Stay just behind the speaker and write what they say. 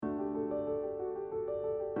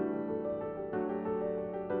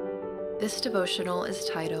This devotional is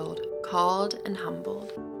titled, Called and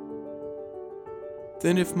Humbled.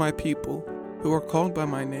 Then if my people, who are called by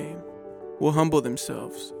my name, will humble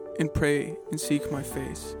themselves and pray and seek my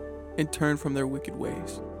face and turn from their wicked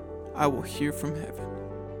ways, I will hear from heaven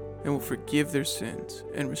and will forgive their sins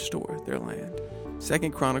and restore their land.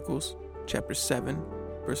 2 Chronicles chapter 7,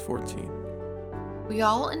 verse 14. We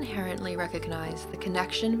all inherently recognize the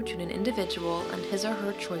connection between an individual and his or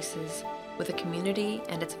her choices with a community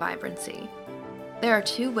and its vibrancy. There are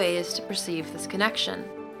two ways to perceive this connection.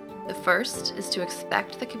 The first is to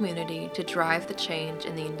expect the community to drive the change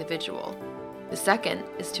in the individual. The second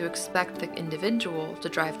is to expect the individual to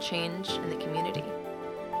drive change in the community.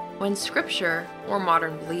 When Scripture, or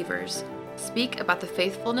modern believers, speak about the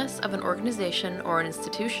faithfulness of an organization or an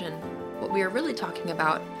institution, what we are really talking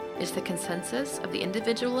about is the consensus of the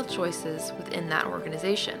individual choices within that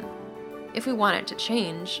organization. If we want it to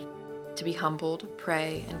change, to be humbled,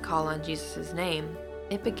 pray, and call on Jesus' name,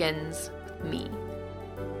 it begins with me.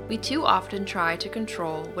 We too often try to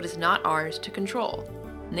control what is not ours to control,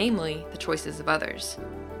 namely the choices of others.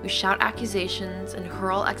 We shout accusations and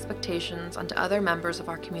hurl expectations onto other members of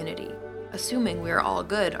our community, assuming we are all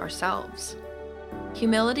good ourselves.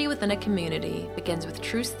 Humility within a community begins with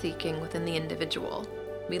truth-seeking within the individual.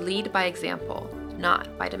 We lead by example,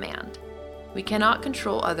 not by demand. We cannot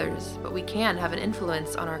control others, but we can have an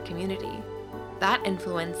influence on our community. That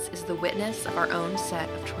influence is the witness of our own set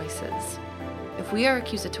of choices. If we are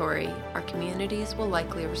accusatory, our communities will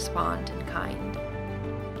likely respond in kind.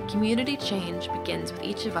 Community change begins with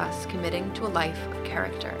each of us committing to a life of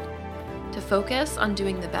character, to focus on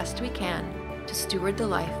doing the best we can to steward the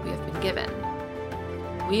life we have been given.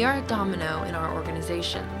 We are a domino in our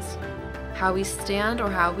organizations. How we stand or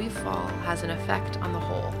how we fall has an effect on the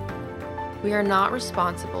whole. We are not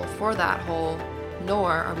responsible for that whole,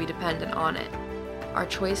 nor are we dependent on it. Our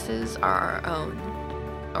choices are our own.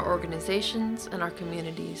 Our organizations and our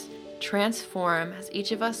communities transform as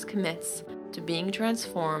each of us commits to being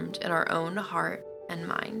transformed in our own heart and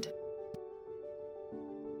mind.